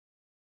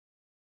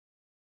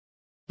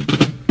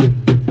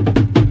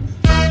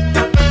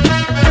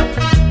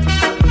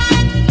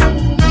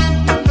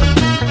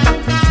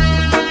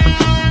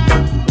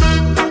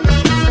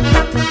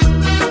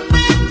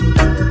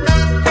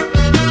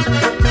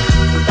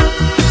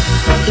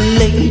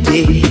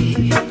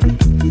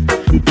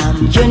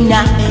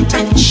knight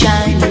in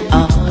shining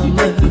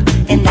armor,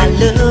 and I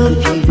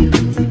love you.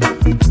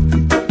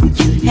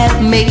 You have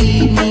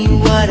made me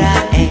what I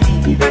am,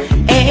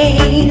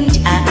 and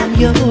I'm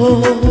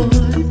yours.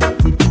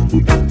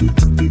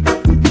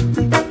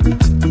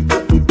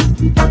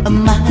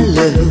 My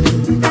love,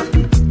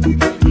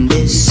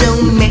 there's so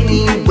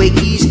many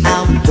ways I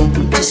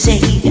want to say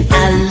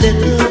I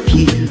love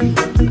you.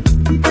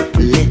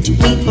 Let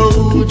me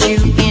hold you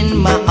in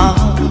my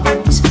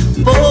arms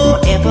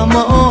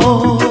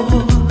forevermore.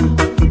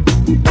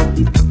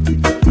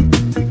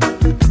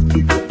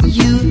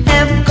 You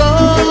have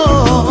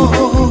gone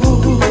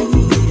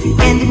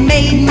and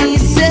made me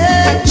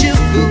such a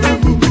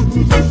fool.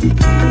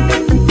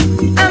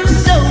 I'm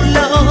so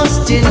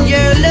lost in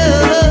your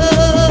love.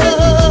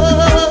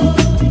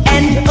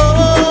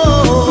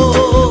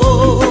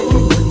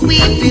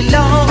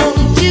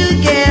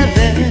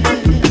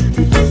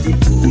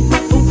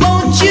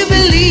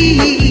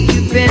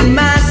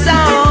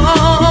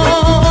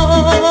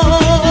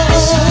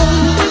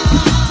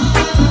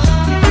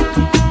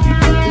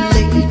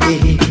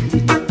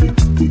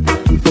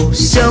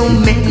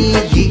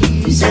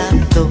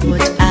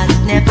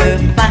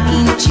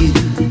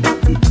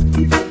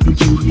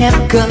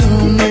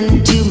 Come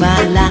into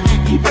my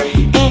life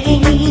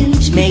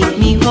and make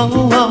me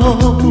whole.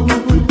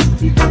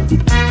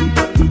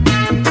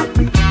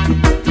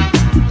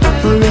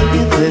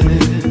 Forever,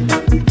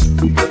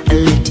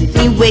 let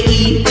me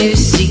wait to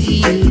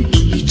see you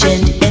each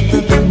and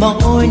every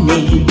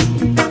morning.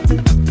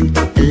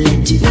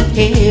 Let me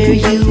hear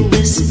you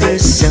whisper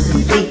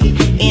softly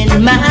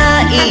in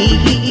my ear.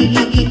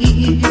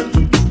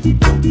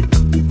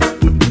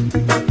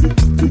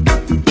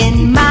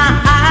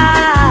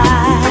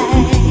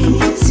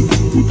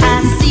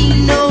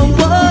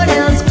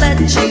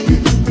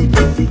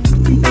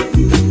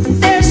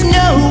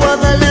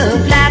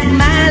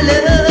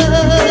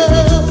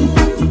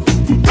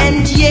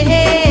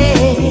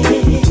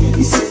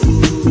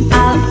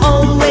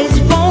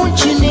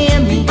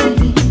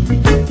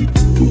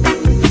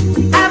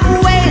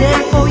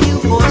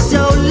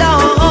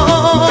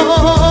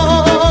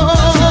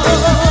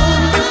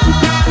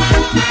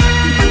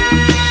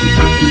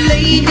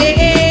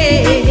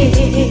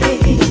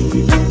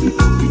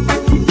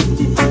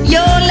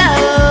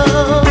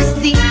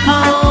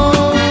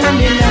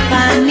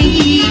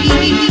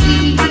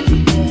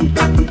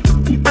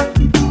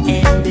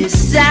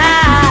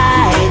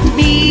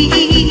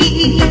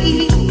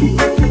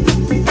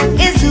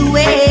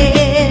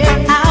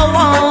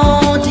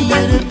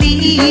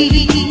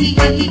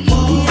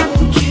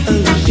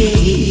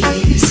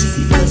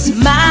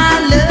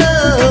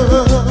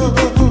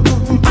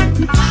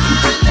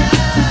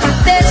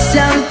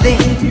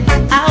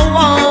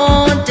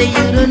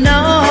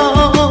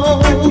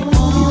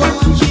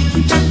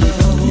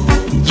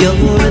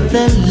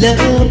 Love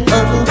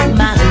of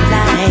my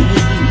life,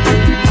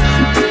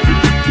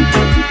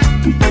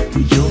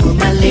 you're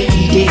my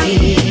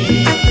lady.